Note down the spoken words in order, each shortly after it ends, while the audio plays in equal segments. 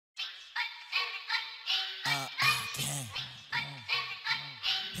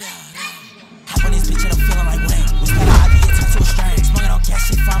Hop on this bitch and I'm feeling like Wang. We spent an IV and turn to a strain. Smoking on gas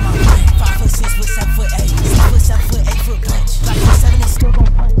shit, find my brain. 5'6", 7'8", 6'7", 8' clutch. Like 7 is still gon'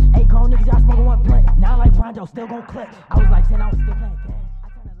 punch. 8 cold niggas, y'all smoking one blunt. Now like Brotha still gon' clutch. I was like 10, I was still playing games.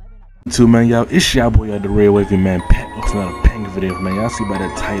 Two man, y'all, it's y'all boy, the Red Wavy man, Pat. It's not a pang video, man. Y'all see by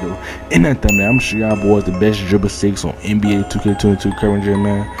that title and that thumbnail. I'm sure y'all boys the best dribble 6 on NBA 2K22 current gen,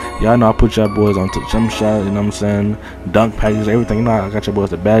 man. Y'all know I put y'all boys on jump shot, you know what I'm saying? Dunk packages, everything. You know I got your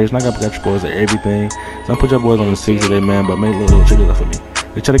boys the badges, and I got your boys at everything. So I put y'all boys on the 6 today, man. But make little triggers up for me.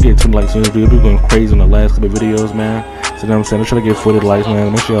 They try to get 20 likes on this video. We're going crazy on the last couple of videos, man. So you know what I'm saying? They try to get 40 likes,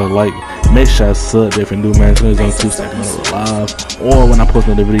 man. Make sure y'all like. Make sure y'all sub if you do, man. So it's on 2 seconds live or when I post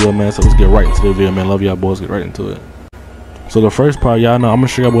another video, man. So let's get right into the video, man. Love y'all boys. Get right into it. So the first part, y'all know I'm gonna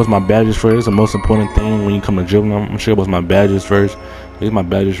show y'all boys my badges first. It's the most important thing when you come to dribbling. I'm gonna show y'all boys my badges first. These my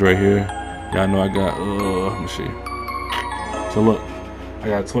badges right here. Y'all know I got let me see. So look, I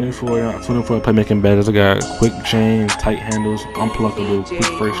got 24 playmaking badges. I got quick chain, tight handles, unpluckable, quick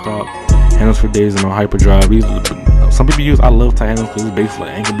first stop, handles for days, and on hyperdrive. These are some people use. I love tight handles because it's basically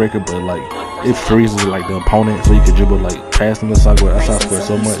like ankle breaker, but like it freezes like the opponent, so you can dribble like past them. That's how I score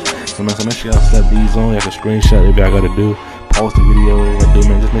so much. So man, so make sure y'all slap these on. You have a screenshot if y'all gotta do. Pause the video, you gotta do,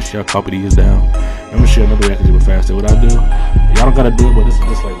 man. Just make sure y'all copy these down. I'm gonna share another way I can dribble faster. What I do, y'all don't gotta do it, but this is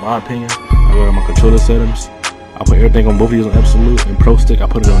just like my opinion. I go to my controller settings. I put everything on both of these on absolute, and pro stick I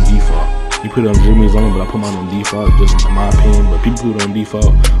put it on default. You put it on Jimmy's only, but I put mine on default, just in my opinion. But people put it on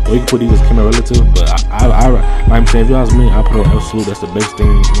default, or you can put these as camera relative. But I like I'm saying, if you ask me, I put it on absolute. That's the best thing,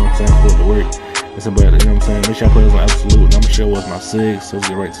 you know what I'm saying, for it to work. It's about, you know what I'm saying. Make sure I put this on absolute, and I'm sure it was my 6. So let's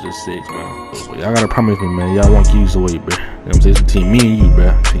get right to the 6, man. So y'all gotta promise me, man. Y'all won't keep away, bro. You know what I'm saying? It's between me and you,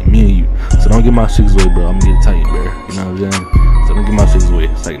 bro. Between me and you. So don't get my 6 away, bro. I'm gonna get tight, bro. You know what I'm saying? So don't get my 6 away.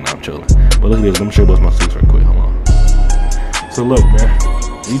 It's like, nah, I'm chilling. But look at this. I'm sure it was my 6 right quick. Hold on. So look, man,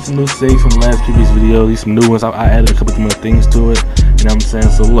 these some new 6 from the last previous video. These some new ones. I added a couple more things to it. You know what I'm saying?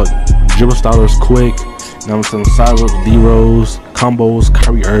 So look, dribble starters quick. You know what I'm saying? Silos, D-Rose, combos,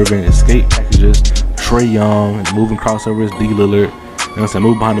 Kyrie Irving, escape packages, Trae Young, moving crossovers, D Lillard. You know what I'm saying?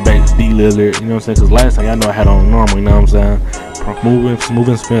 Move behind the back, D Lillard. You know what I'm saying? Because last time y'all know I had on normal. You know what I'm saying?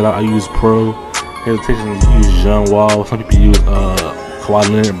 Moving spin. I use pro. Hesitation is use John Wall. Some people use Kawhi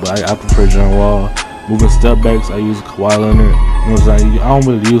Leonard, but I prefer John Wall. Moving step backs, I use Kawhi Leonard. You know what I'm saying? I don't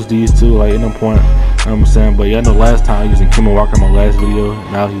really use these two, like, in no point. You know what I'm saying? But yeah, I know last time I was using Kemba Walker in my last video.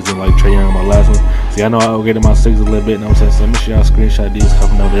 Now he's using like Trae Young in my last one. See, I know I upgraded my 6 a little bit. You know what I'm saying? So make sure y'all screenshot these,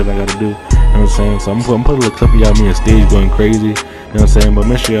 copy know whatever I gotta do. You know what I'm saying? So I'm putting a little clip of y'all me on stage going crazy. You know what I'm saying? But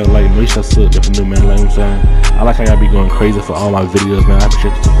make sure y'all like, make sure y'all sub if you new, man. Like what I'm saying? I like how y'all be going crazy for all my videos, man. I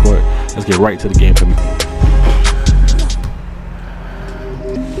appreciate the support. Let's get right to the game for me.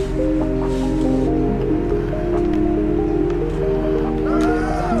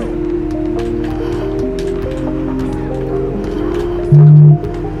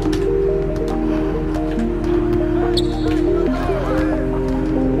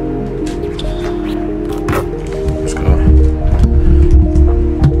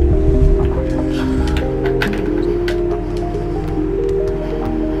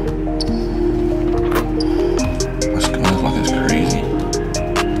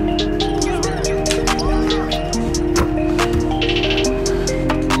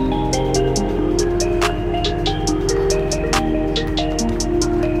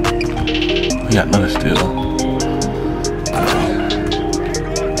 We got another steal.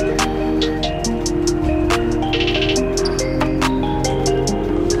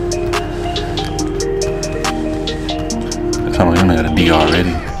 That's how I got a D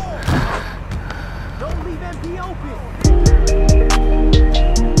already. Don't leave MP open.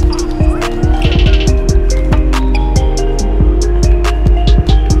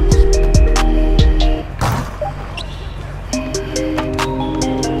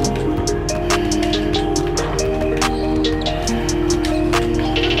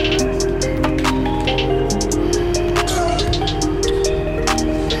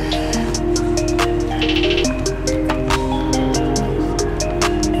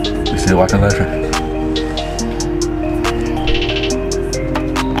 Still watching Lxck?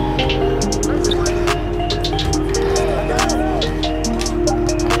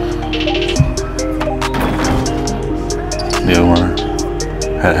 Yeah, one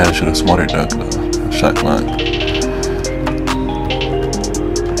had to shoot a smarter duck shot clock.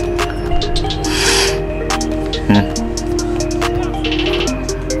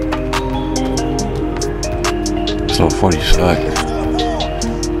 So 40 shot.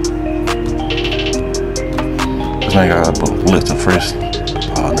 This man got a blitz to first.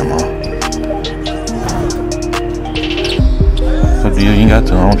 Oh, never mind. But you ain't got to.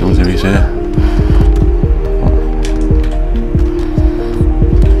 to. I don't care what he said.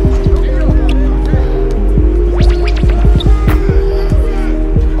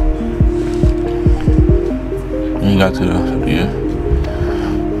 You ain't got to though. Yeah.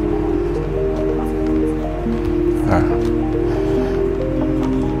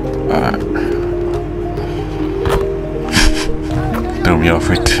 Alright. Throw me off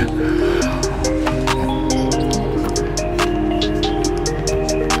right there.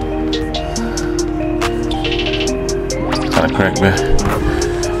 Kinda crack, man.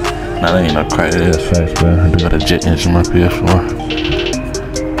 Nah, that ain't no crack, that is facts, man. I do got a jet engine in my PS4.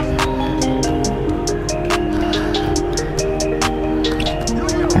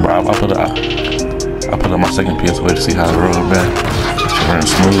 Bro, I put up my second PS4 to see how it rolls, man. It's running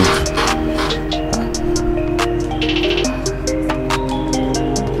smooth.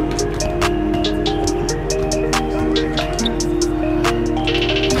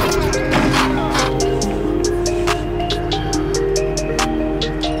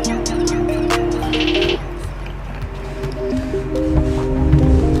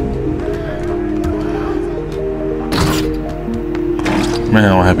 Man, I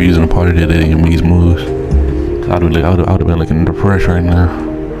don't have to use a party that they give me these moves. I would have been looking depressed right now.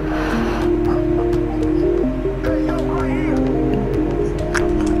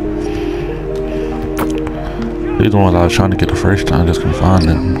 These are the ones I was trying to get the first time, just couldn't find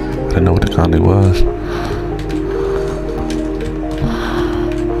them. I didn't know what the kind it was.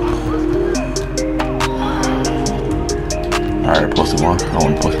 Alright, I posted one. I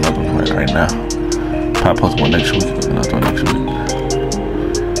want to post another one right now. Probably post one next week. Another one next week.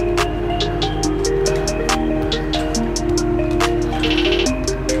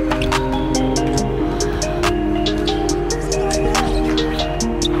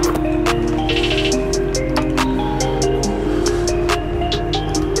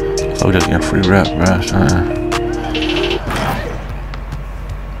 So we just getting free rep, bruh.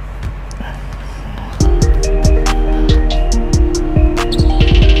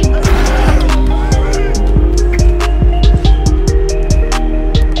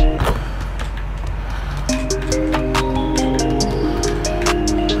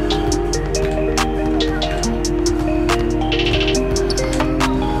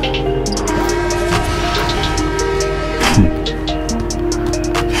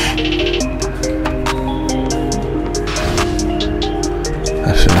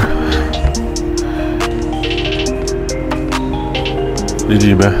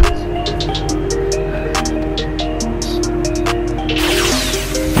 GG, bruh.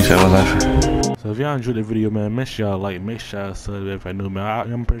 You said what, life? So if y'all enjoyed the video, man, make sure y'all like, make sure y'all sub if I new,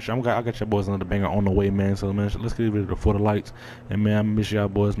 man. I'm pretty sure I got your boys another banger on the way, man. So man, let's get it for the likes. And man, I miss y'all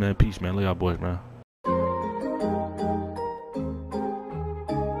boys, man. Peace, man. Love y'all boys, man.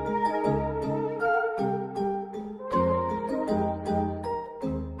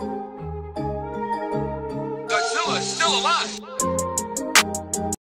 Gawd Triller is still alive.